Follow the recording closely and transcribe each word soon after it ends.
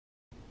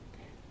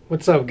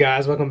What's up,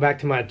 guys? Welcome back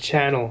to my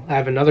channel. I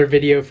have another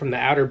video from the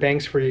Outer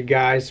Banks for you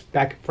guys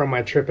back from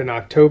my trip in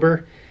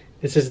October.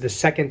 This is the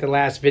second to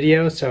last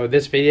video, so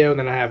this video,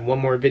 then I have one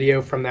more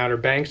video from the Outer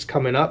Banks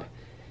coming up.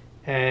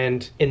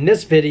 And in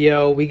this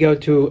video, we go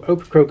to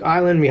Ocracoke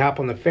Island, we hop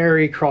on the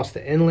ferry, cross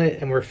the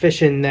inlet, and we're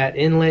fishing that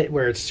inlet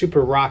where it's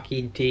super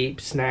rocky, deep,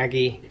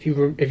 snaggy.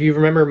 If you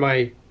remember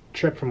my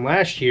trip from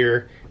last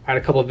year, I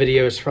had a couple of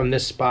videos from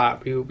this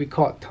spot. We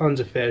caught tons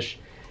of fish.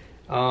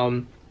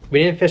 We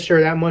didn't fish there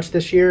that much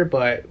this year,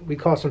 but we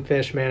caught some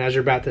fish, man, as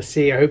you're about to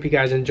see. I hope you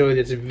guys enjoyed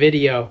this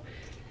video.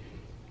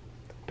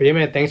 But yeah,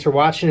 man, thanks for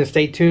watching, and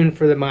stay tuned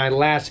for my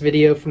last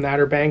video from the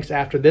Outer Banks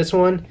after this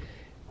one.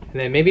 And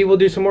then maybe we'll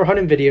do some more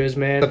hunting videos,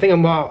 man. I think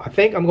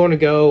I'm going to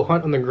go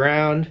hunt on the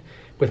ground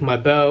with my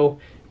bow,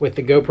 with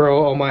the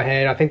GoPro on my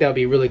head. I think that would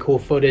be really cool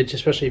footage,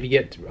 especially if you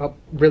get up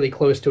really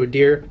close to a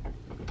deer.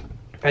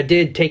 I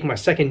did take my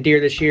second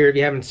deer this year. If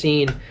you haven't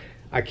seen,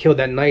 I killed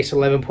that nice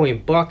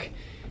 11-point buck.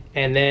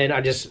 And then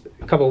a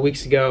couple of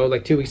weeks ago,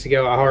 like 2 weeks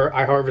ago,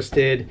 I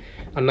harvested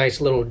a nice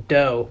little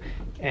doe.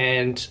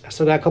 And I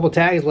still got a couple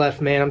tags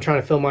left, man. I'm trying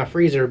to fill my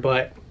freezer.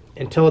 But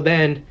until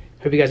then,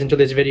 hope you guys enjoyed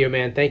this video,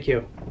 man. Thank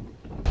you.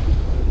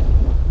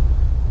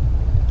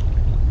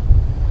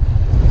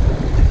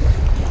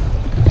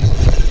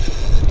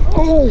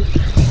 Oh!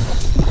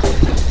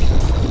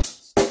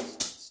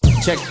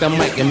 Check the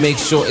mic and make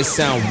sure it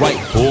sound right,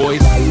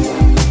 boys.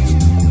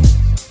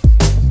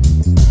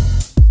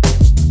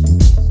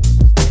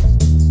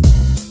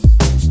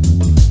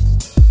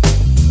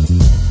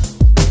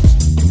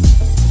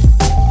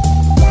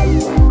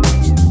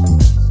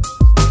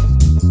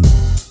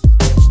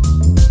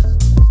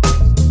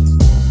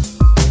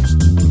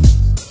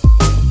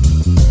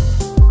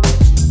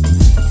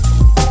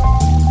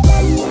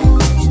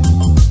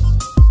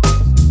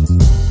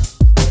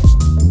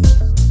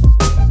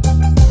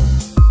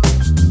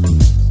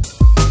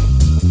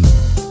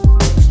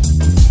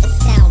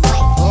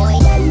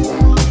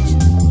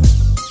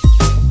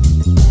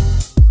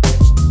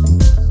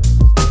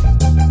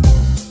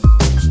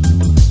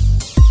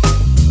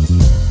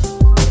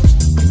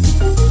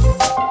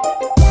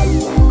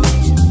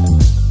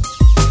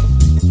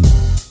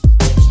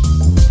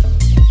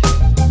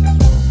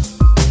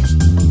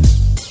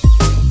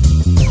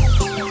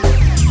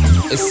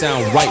 It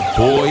sound right,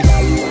 boys.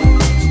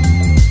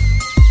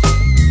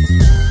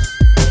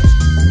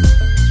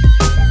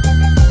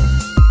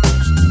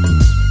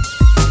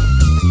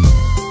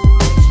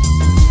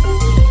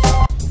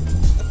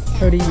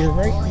 Cody, you're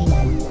right.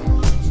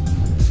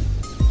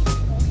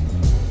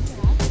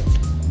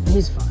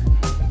 He's fine.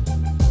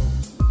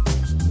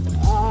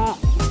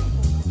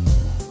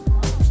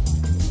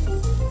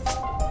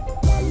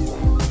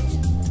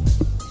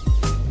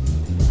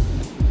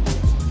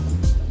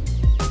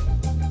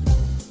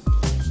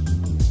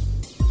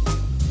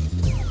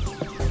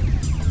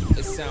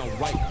 It sound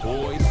right,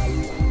 boys.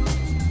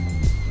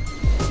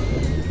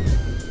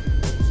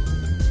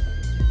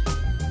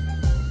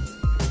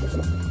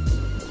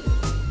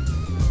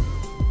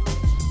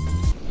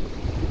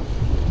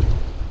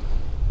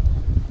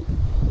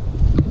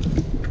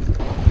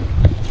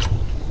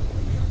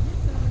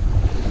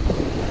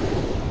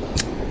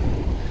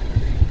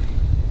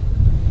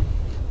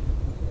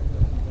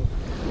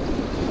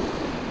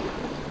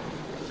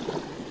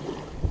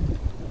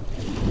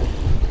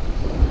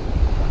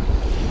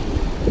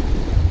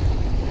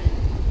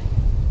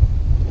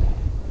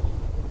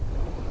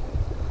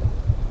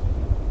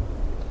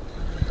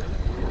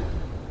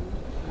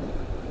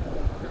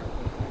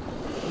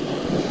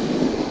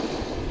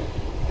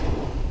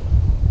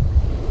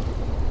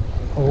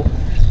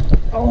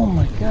 Oh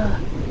my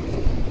God.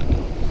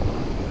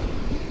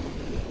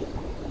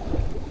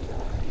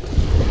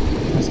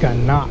 I just got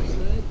knocked.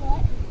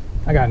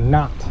 I got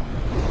knocked.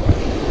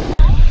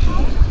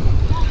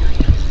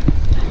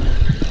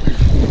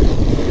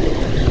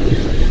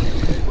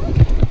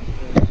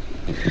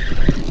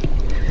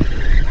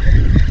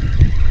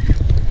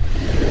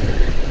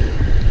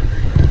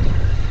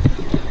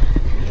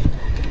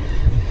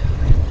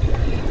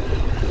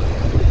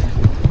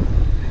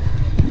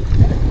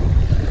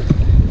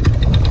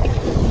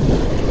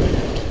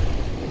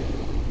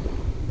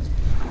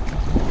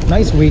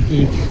 Nice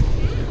weekie.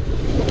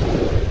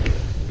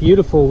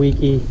 Beautiful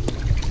weekie.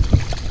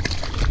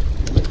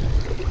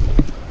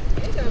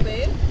 There you go,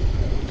 babe.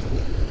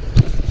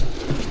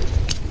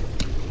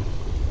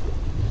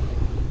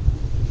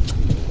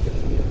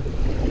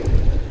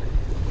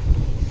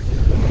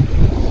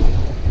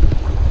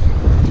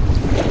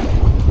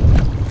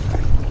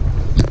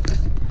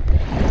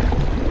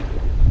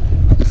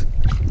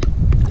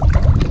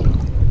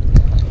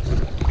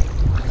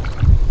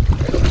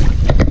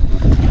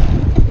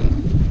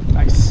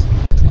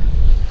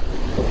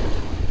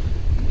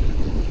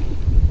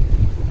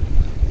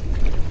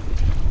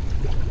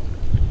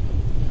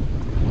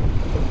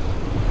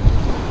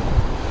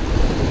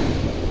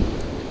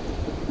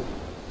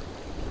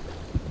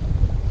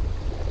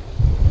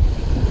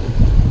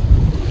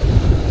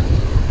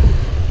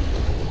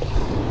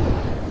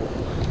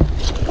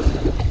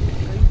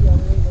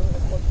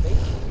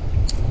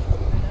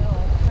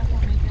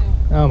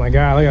 Oh my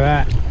god, look at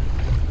that.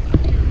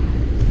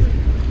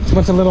 It's a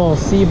bunch of little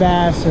sea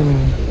bass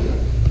and...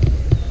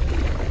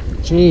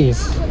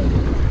 Jeez.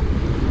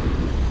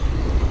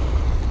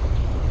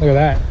 Look at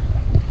that.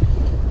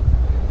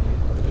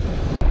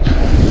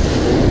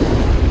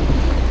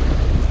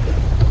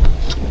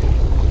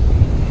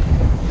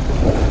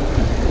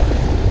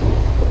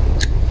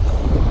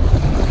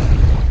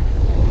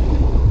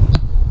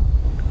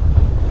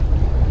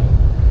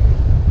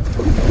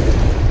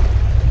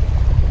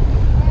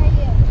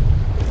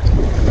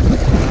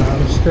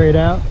 Straight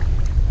out.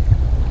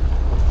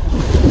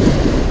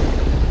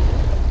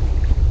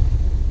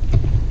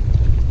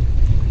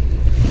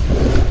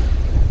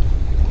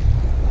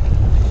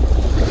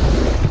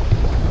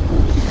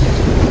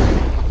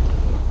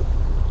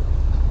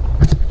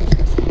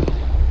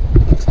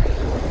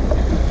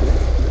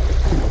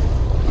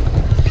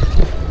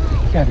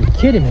 You gotta be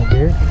kidding me,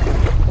 dude.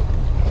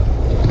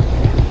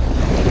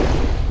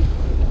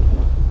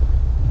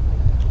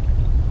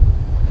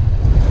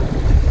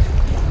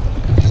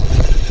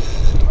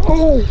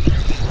 Oh!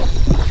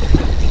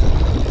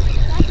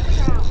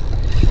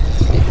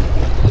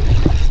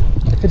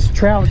 If it's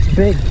trout, it's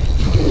big. I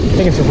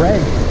think it's a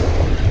red.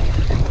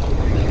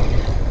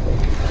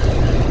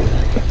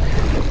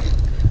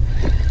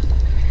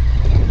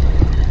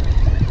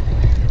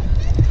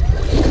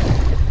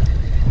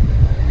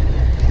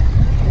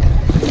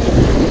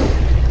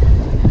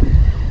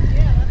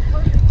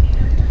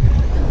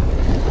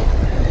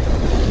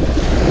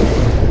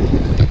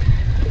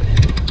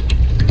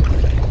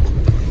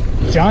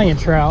 Giant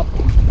trout.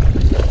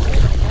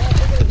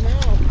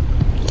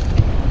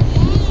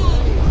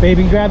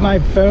 Baby, grab my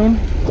phone.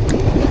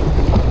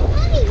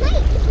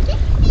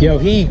 Yo,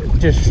 he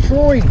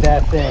destroyed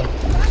that thing.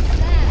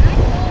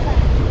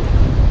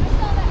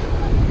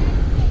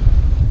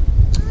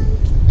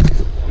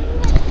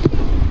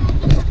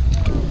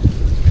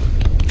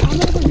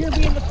 I'm over here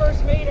being the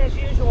first mate as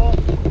usual.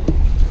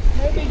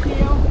 No big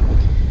deal.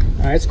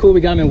 All right, it's cool.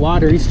 We got him in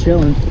water. He's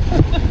chilling.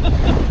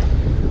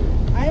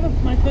 I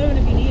have my phone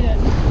if you need it.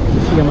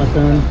 You got my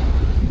phone.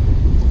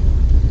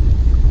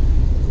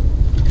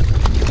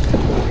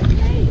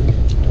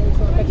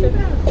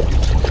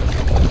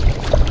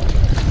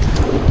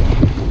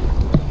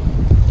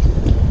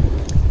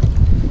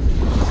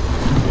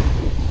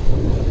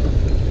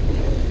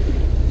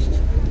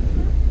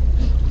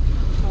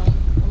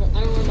 I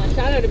don't want my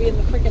shadow to be in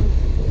the freaking.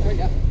 There we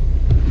go.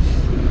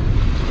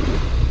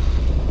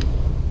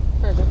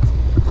 Perfect.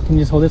 Can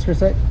you just hold this for a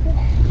sec?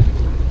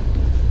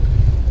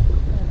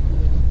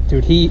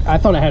 Dude, I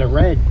thought I had a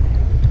red.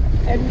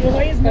 And the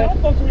way his mouth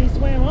looked when he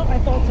swam up, I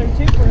thought so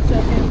too for a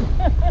second.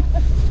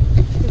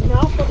 His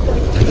mouth looked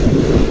like.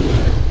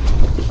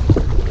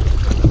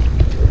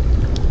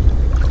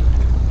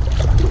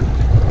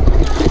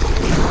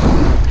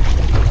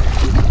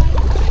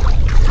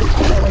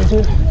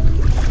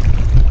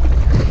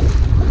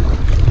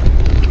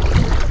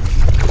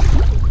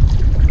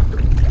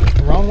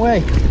 Wrong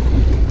way.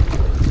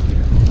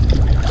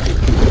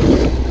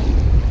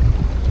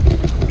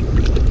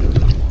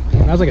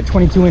 That was like a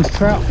 22-inch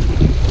trout.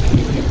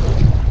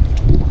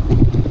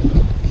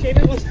 Shame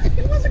it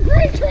was a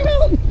great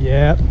trout.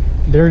 Yeah,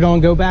 they're gonna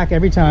go back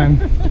every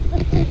time.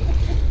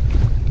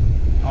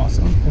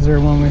 Awesome. Is there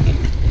one way?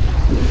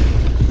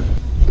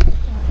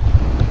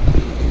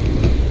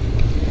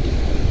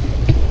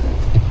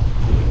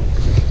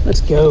 Let's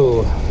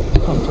go.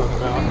 What I'm talking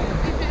about.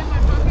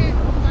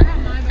 I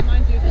have mine, but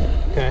mine's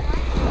useless. Okay.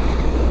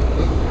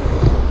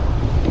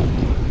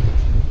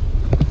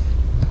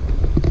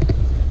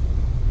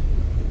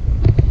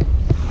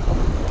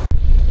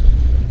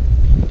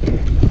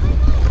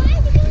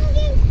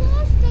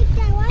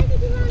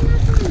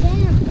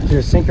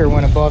 Your sinker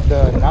went above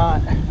the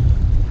knot.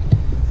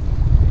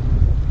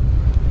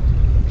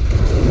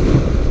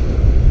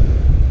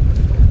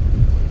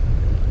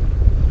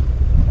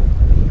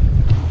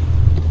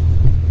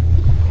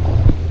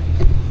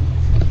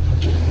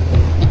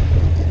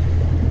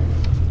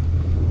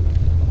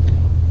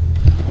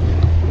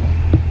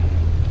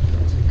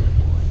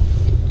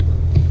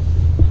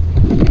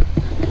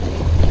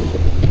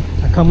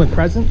 I come with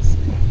presents.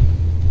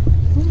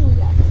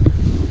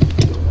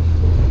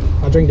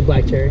 I'll drink the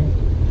black cherry.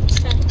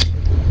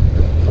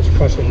 I was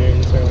crushing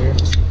noons earlier.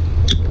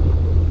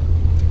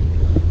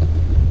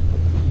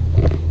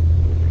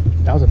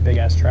 That was a big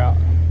ass trout.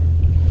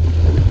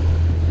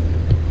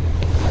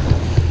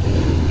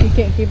 You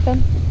can't keep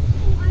them?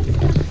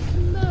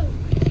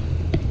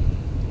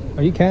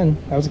 Oh, you can.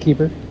 That was a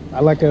keeper.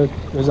 I like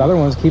those other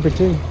ones keeper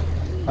too.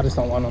 I just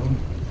don't want them.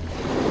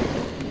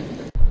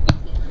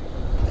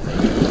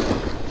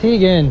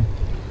 Tegan.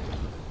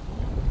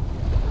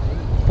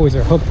 Boys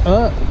are hooked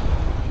up.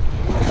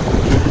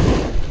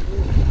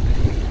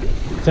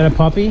 Is that a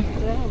puppy?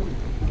 Yeah.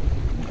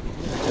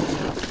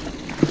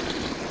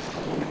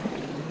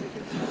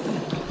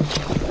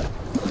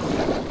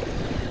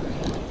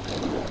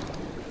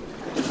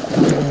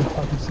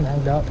 Fucking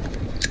snagged up.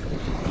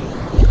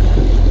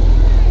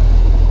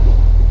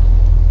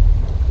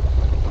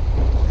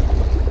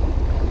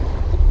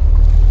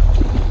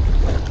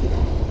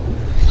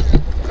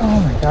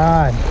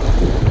 God.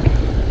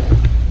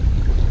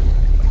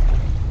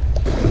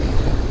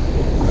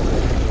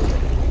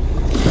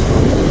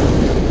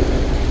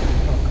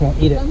 Oh, come on,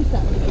 eat it.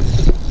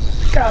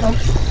 Got him.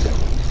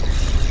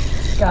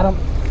 Got him.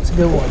 It's a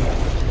good one.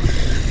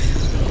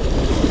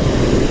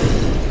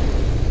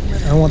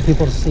 I don't want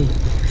people to see.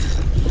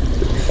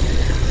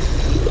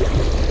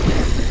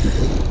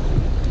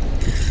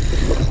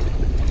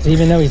 Does he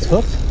even know he's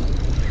hooked?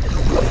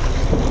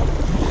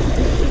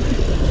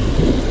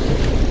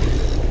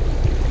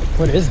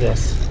 What is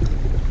this?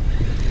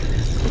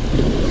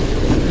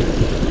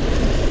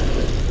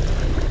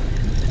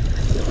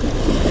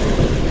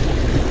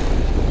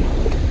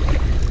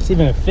 Is it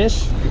even a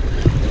fish?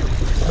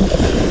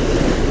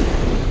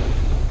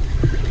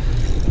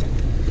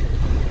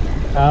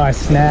 Oh, I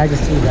snagged a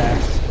sea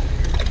bass.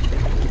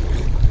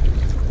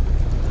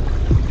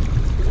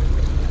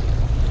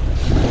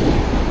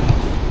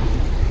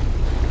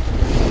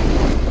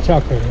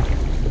 Chalk baby.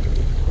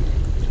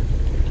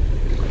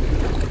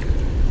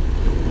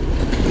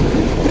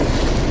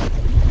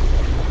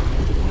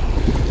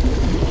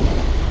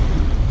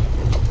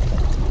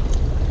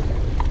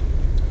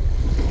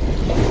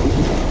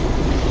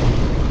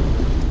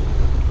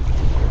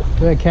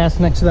 Go ahead, cast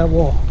next to that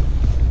wall.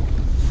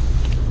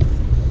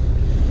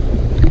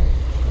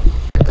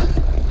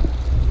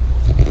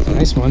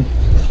 Nice one.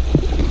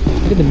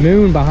 Look at the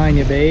moon behind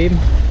you, babe.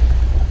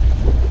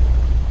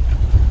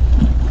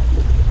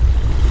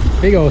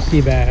 Big old sea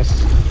bass.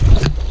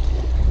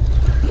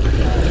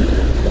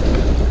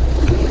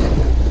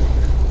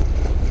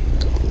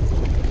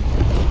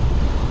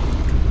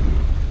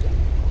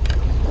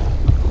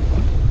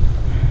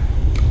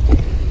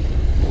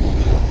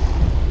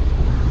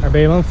 All right,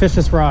 babe, let me fish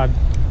this rod.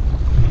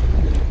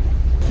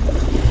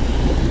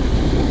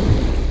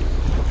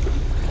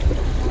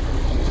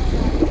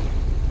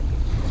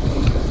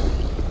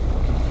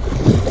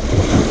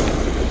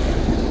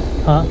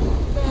 Huh?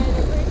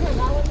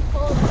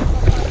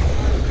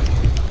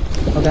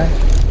 Okay.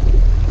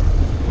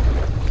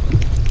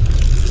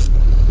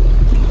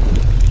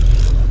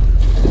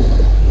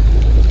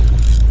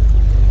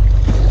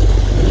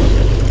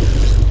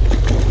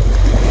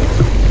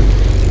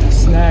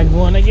 Snagged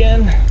one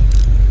again.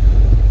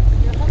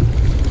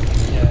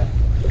 Yeah.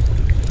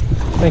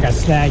 I think I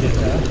snagged it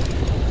though.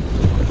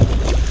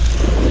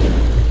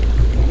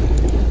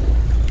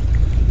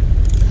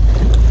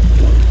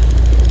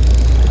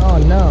 Oh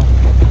no.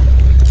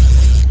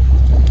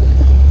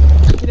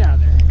 Get out of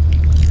there.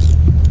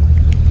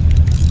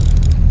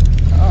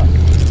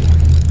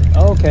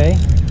 Oh. Okay.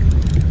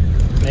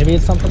 Maybe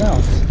it's something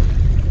else.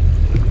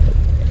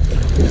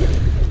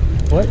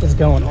 What is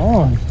going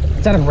on?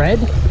 Is that a red?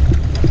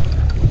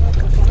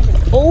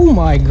 Oh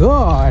my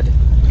God.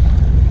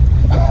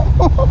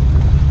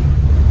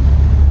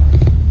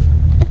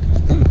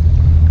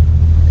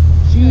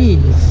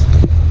 Jeez.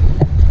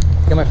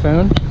 Got my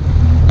phone?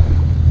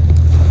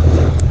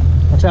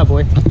 Watch out,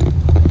 boy.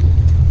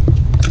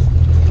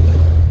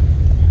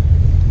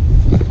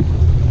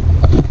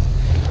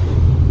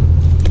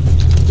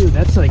 Dude,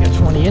 that's like a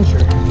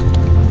 20-incher.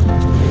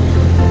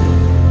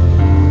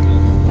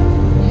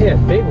 Yeah,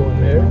 big one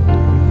there.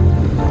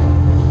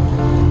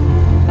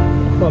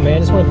 Come on,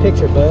 man, just want a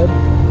picture, bud.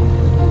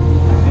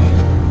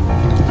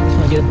 Just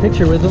want to get a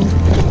picture with them.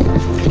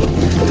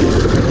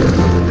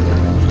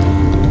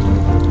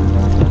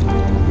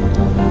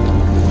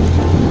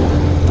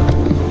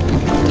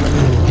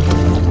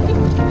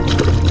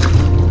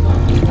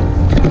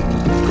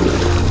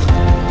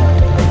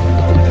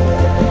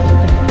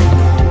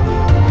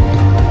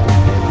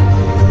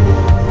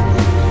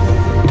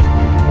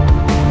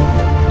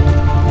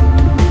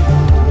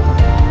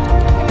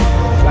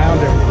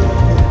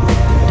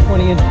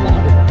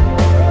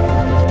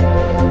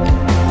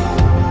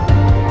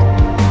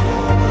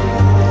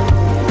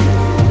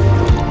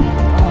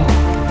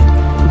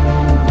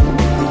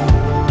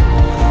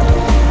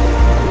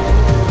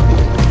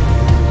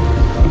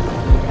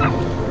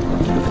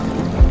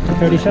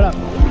 Cody, shut up.